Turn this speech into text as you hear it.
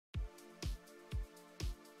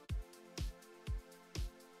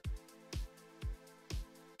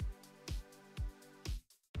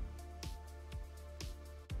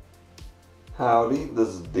Howdy, this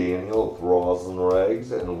is Daniel with Roslyn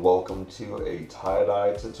Rags and welcome to a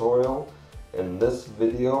tie-dye tutorial. In this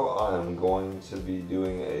video I am going to be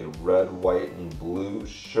doing a red, white, and blue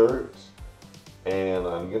shirt, and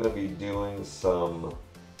I'm going to be doing some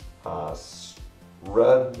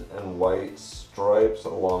red and white stripes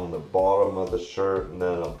along the bottom of the shirt, and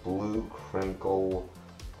then a blue and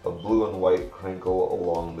white crinkle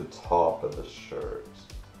along the top of the shirt.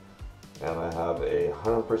 And I have a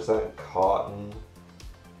 100% cotton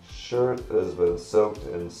shirt that has been soaked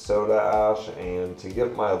in soda ash, and to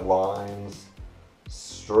get my lines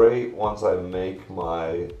straight once I make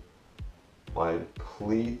my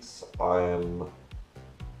pleats, I am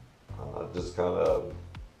just kind of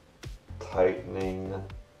tightening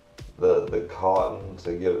the cotton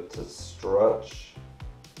to get it to stretch,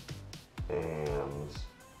 and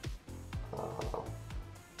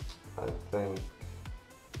I think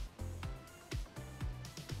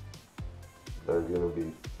they're going to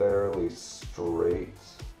be fairly straight.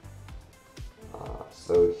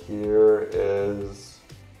 So here is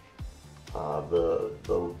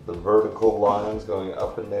the vertical lines going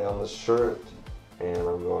up and down the shirt, and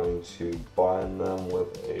I'm going to bind them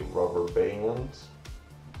with a rubber band.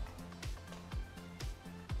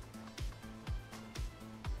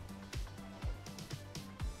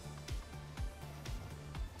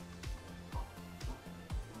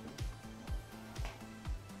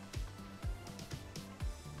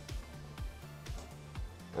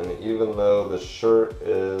 And even though the shirt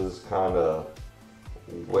is kind of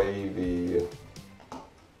wavy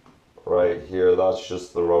right here, that's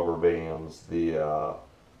just the rubber bands. The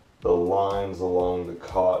lines along the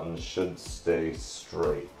cotton should stay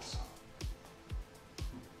straight.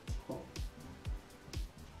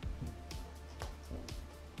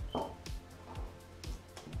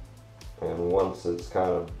 And once it's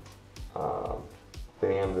kind of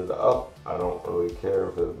banded up, I don't really care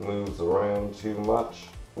if it moves around too much.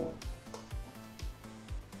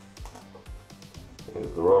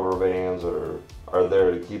 The rubber bands are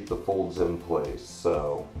there to keep the folds in place.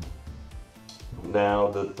 So now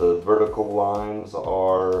that the vertical lines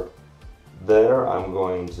are there, I'm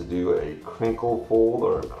going to do a crinkle fold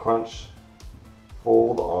or a crunch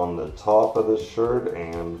fold on the top of the shirt,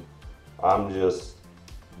 and I'm just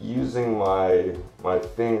using my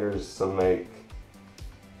fingers to make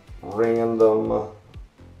random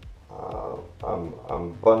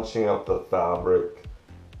I'm bunching up the fabric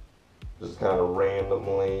just kind of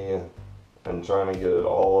randomly and trying to get it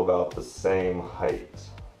all about the same height.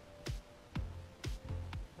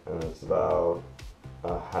 And it's about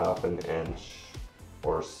a ½ an inch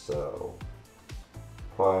or so.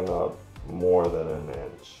 Probably not more than an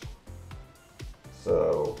inch.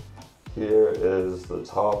 So here is the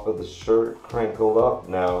top of the shirt crinkled up.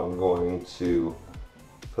 Now I'm going to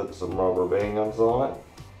put some rubber bands on it.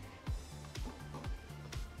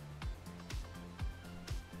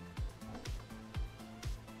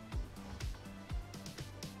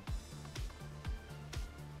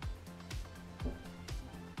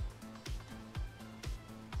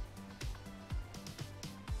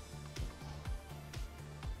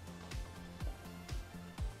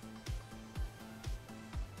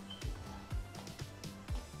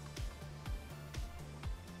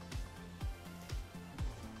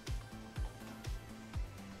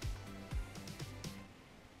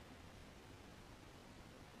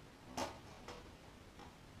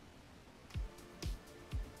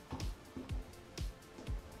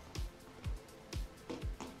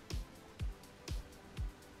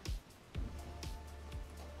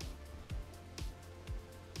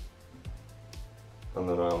 And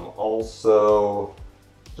then I'm also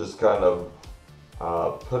just kind of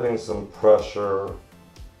putting some pressure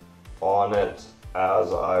on it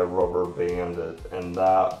as I rubber band it, and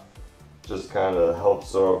that just kind of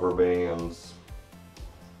helps the rubber bands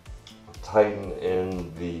tighten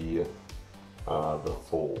in the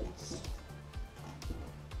folds.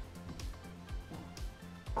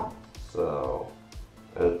 So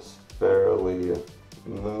it's fairly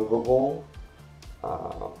movable.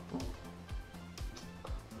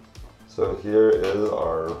 So here is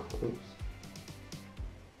our,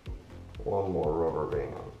 one more rubber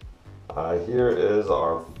band. Here is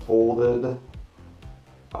our folded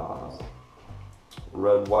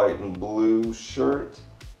red, white, and blue shirt.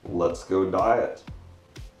 Let's go dye it.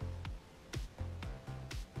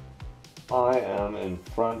 I am in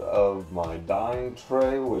front of my dyeing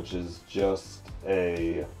tray, which is just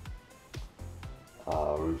a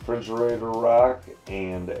refrigerator rack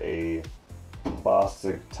and a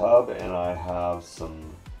plastic tub, and I have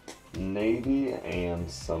some navy and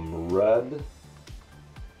some red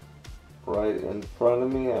right in front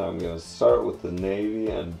of me, and I'm going to start with the navy,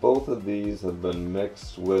 and both of these have been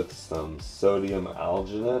mixed with some sodium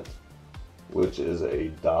alginate, which is a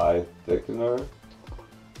dye thickener,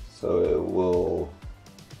 so it will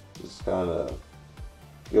just kind of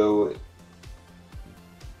go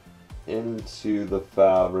into the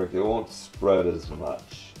fabric. It won't spread as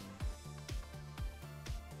much.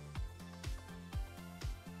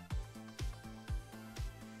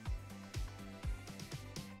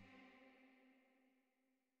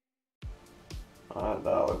 Alright,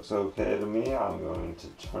 that looks okay to me. I'm going to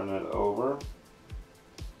turn it over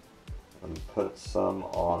and put some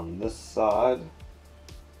on this side.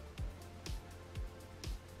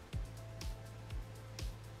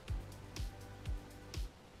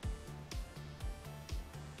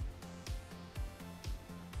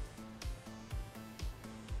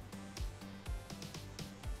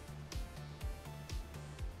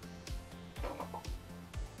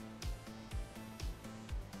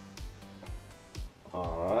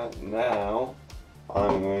 Alright, now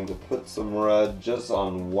I'm going to put some red just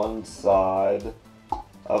on one side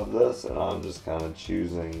of this, and I'm just kind of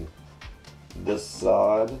choosing this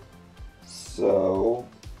side. So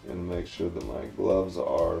I'm going to make sure that my gloves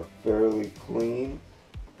are fairly clean,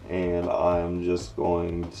 and I'm just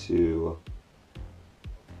going to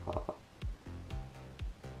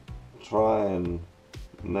try and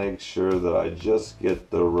make sure that I just get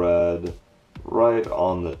the red right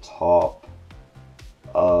on the top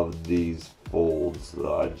of these folds that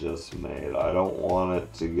I just made. I don't want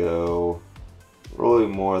it to go really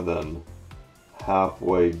more than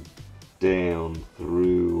halfway down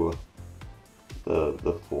through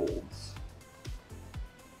the folds.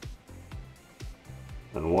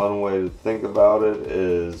 And one way to think about it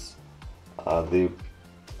is the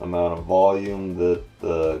amount of volume that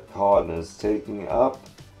the cotton is taking up,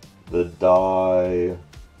 the dye,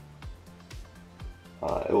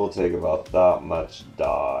 it will take about that much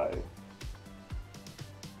dye.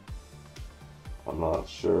 I'm not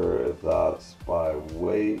sure if that's by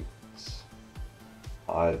weight.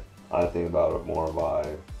 I think about it more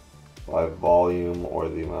by volume, or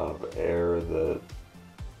the amount of air that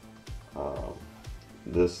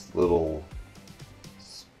this little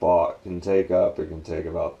spot can take up. It can take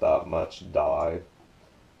about that much dye.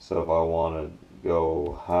 So if I want to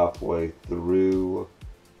go halfway through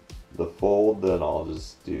the fold, then I'll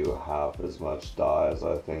just do half as much dye as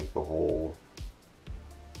I think the whole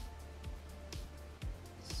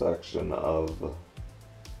section of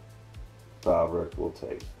fabric will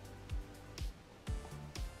take.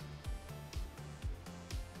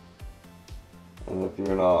 And if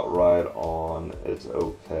you're not right on, it's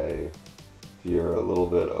okay. If you're a little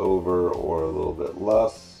bit over or a little bit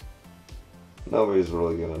less, nobody's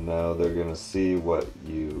really gonna know. They're gonna see what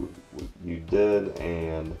you did,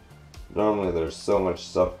 and normally there's so much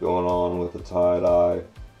stuff going on with the tie-dye,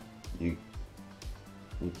 you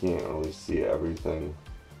can't really see everything.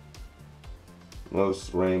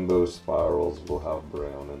 Most rainbow spirals will have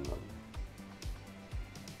brown in them.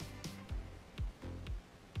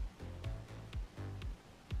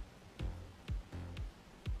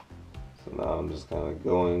 So now I'm just kind of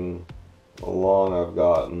going along. I've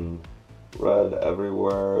gotten red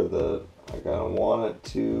everywhere that I kind of want it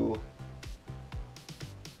to.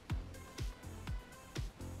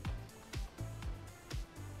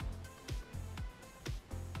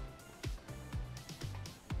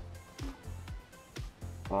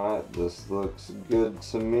 Alright, this looks good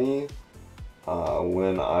to me.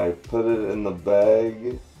 When I put it in the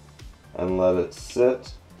bag and let it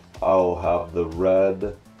sit, I'll have the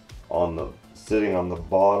red sitting on the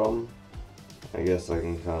bottom. I guess I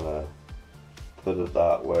can kind of put it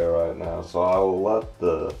that way right now. So I will let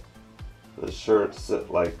the shirt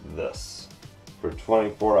sit like this for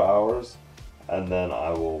 24 hours, and then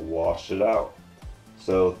I will wash it out.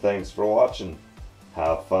 So thanks for watching.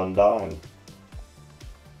 Have fun dyeing.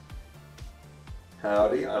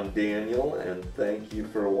 Howdy, I'm Daniel, and thank you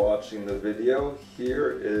for watching the video.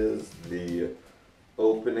 Here is the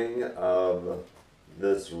opening of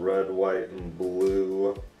this red, white, and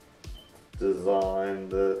blue design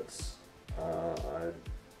that I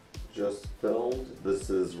just filmed.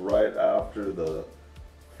 This is right after the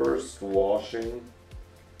first washing,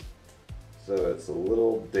 so it's a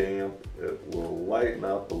little damp. It will lighten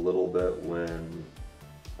up a little bit when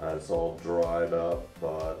it's all dried up,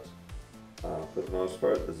 but for the most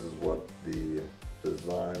part, this is what the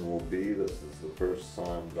design will be. This is the first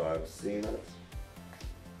time that I've seen it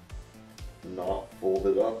not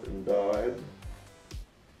folded up and dyed.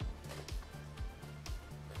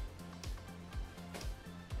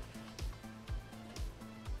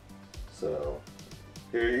 So,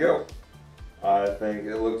 here you go. I think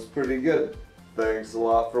it looks pretty good. Thanks a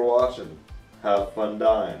lot for watching. Have fun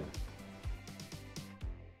dyeing.